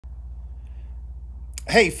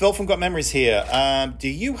Hey, Phil from Got Memories here. Do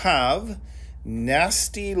you have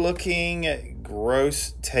nasty looking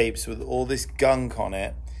gross tapes with all this gunk on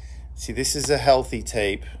it? See, this is a healthy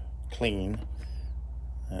tape, clean.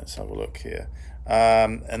 Let's have a look here.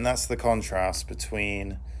 And that's the contrast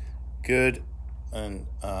between good and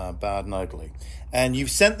bad and ugly. And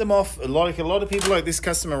you've sent them off, like a lot of people, like this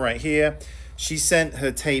customer right here. She sent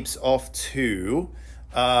her tapes off to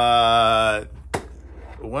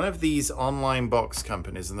one of these online box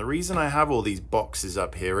companies. And the reason I have all these boxes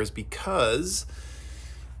up here is because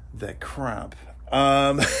they're crap.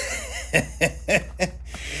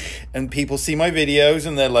 And people see my videos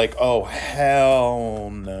and they're like, oh,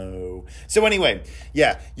 hell no. So anyway,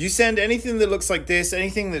 yeah, you send anything that looks like this,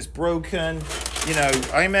 anything that's broken. You know,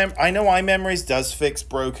 I know iMemories does fix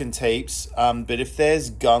broken tapes, but if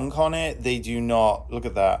there's gunk on it, they do not, look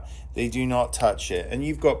at that, they do not touch it. And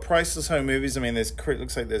you've got priceless home movies. I mean,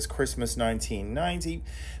 looks like there's Christmas 1990,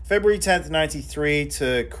 February 10th, 93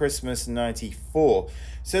 to Christmas 94.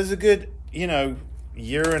 So there's a good, you know,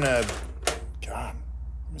 year and a, God,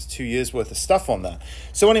 there's 2 years worth of stuff on there.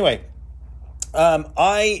 So anyway,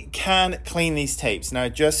 I can clean these tapes. Now,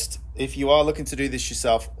 just if you are looking to do this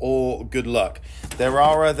yourself, or good luck. There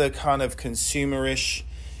are other kind of consumerish,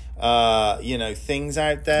 you know, things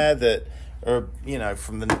out there that are, you know,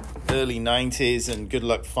 from the early 90s, and good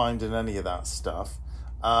luck finding any of that stuff.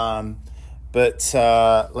 But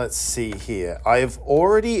let's see here. I have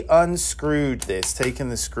already unscrewed this, taken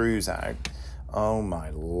the screws out. Oh my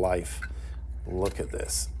life. Look at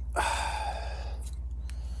this.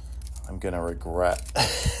 I'm going to regret.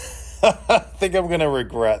 I think I'm going to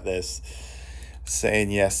regret this, saying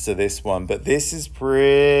yes to this one. But this is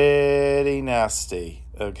pretty nasty,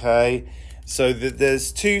 okay? So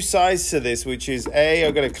there's two sides to this, which is A,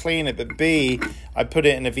 I've got to clean it, but B, I put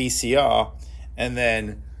it in a VCR, and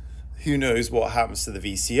then who knows what happens to the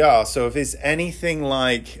VCR. So if it's anything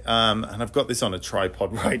like, and I've got this on a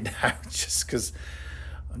tripod right now, just because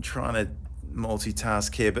I'm trying to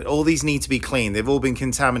multitask here, but all these need to be cleaned. They've all been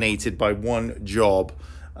contaminated by one job.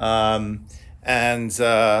 Yeah,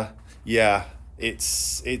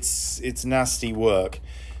 it's nasty work.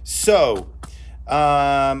 So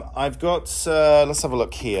I've got, let's have a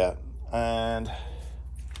look here. And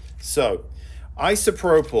so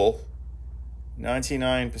isopropyl,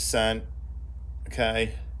 99%,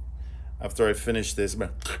 okay, after I finish this,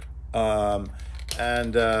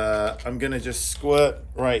 and I'm gonna just squirt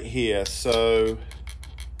right here. So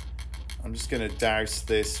I'm just gonna douse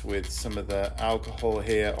this with some of the alcohol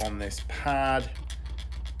here on this pad,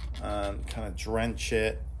 and kind of drench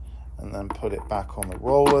it, and then put it back on the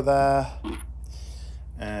roller there,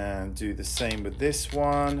 and do the same with this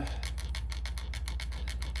one.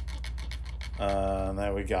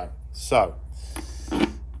 There we go. So,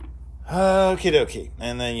 okie dokie,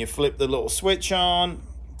 and then you flip the little switch on.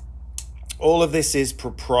 All of this is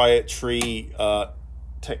proprietary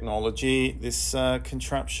technology, this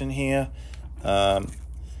contraption here.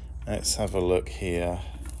 Let's have a look here.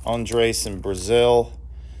 Andres in Brazil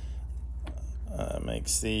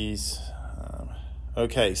makes these.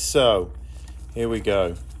 Okay, so here we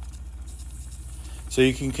go. So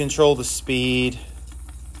you can control the speed,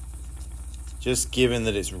 just given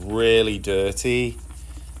that it's really dirty.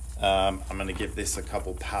 I'm going to give this a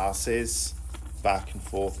couple passes, back and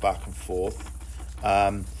forth, back and forth.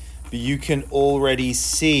 But you can already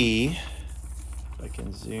see, if I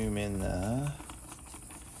can zoom in there,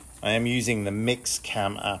 I am using the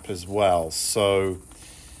MixCam app as well. So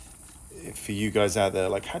for you guys out there,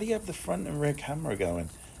 like, how do you have the front and rear camera going?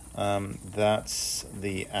 That's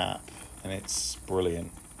the app, and it's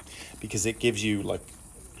brilliant because it gives you, like,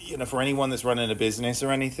 you know, for anyone that's running a business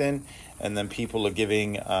or anything, and then people are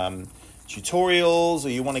giving tutorials, or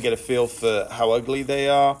you want to get a feel for how ugly they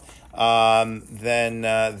are, then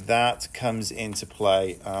that comes into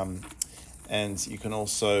play, and you can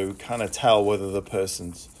also kind of tell whether the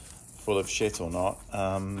person's full of shit or not,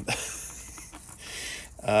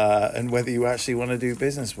 and whether you actually want to do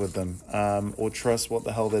business with them, or trust what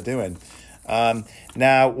the hell they're doing.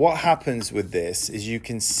 Now, what happens with this is you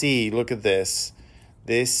can see, look at this.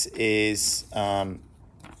 This is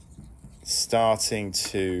starting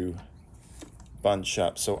to bunch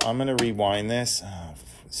up. So I'm going to rewind this.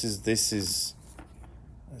 This is,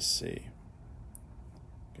 let's see.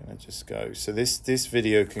 I'm going to just go. So this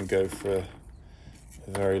video can go for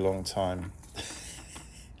a very long time.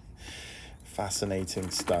 Fascinating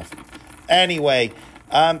stuff. Anyway,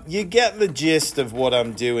 you get the gist of what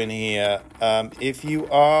I'm doing here. If you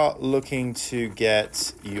are looking to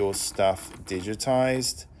get your stuff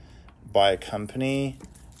digitized by a company,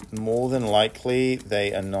 more than likely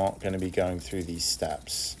they are not going to be going through these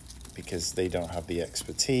steps because they don't have the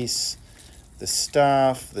expertise, the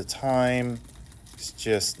staff, the time. It's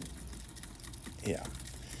just, yeah.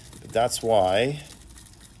 But that's why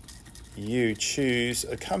you choose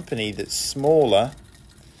a company that's smaller.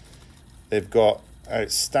 They've got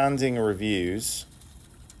outstanding reviews,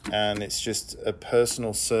 and it's just a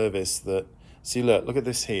personal service that, see, look at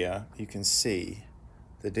this here. You can see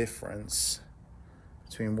the difference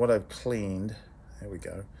between what I've cleaned, there we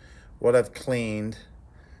go, what I've cleaned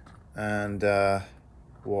and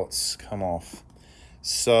what's come off.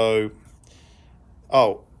 So,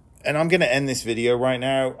 oh, and I'm going to end this video right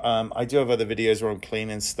now. I do have other videos where I'm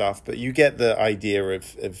cleaning stuff, but you get the idea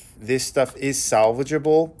of this stuff is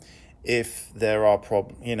salvageable if there are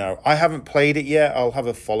problems. You know, I haven't played it yet. I'll have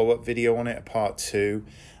a follow-up video on it, a part 2.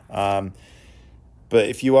 But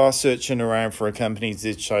if you are searching around for a company to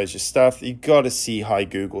digitize your stuff, you've got to see high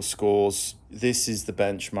Google scores. This is the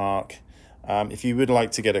benchmark. If you would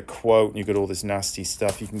like to get a quote and you've got all this nasty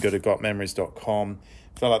stuff, you can go to gotmemories.com,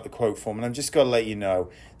 fill out the quote form. And I've just got to let you know,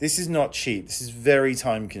 this is not cheap. This is very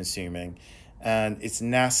time consuming and it's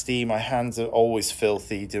nasty. My hands are always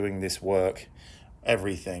filthy doing this work,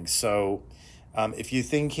 everything. So if you're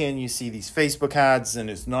thinking you see these Facebook ads and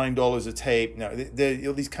it's $9 a tape, no,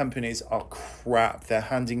 all these companies are crap. They're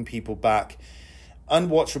handing people back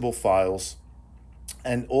unwatchable files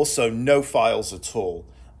and also no files at all.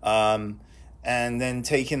 And then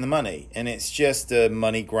taking the money. And it's just a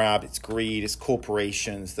money grab. It's greed. It's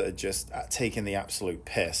corporations that are just taking the absolute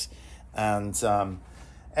piss. And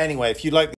anyway, if you like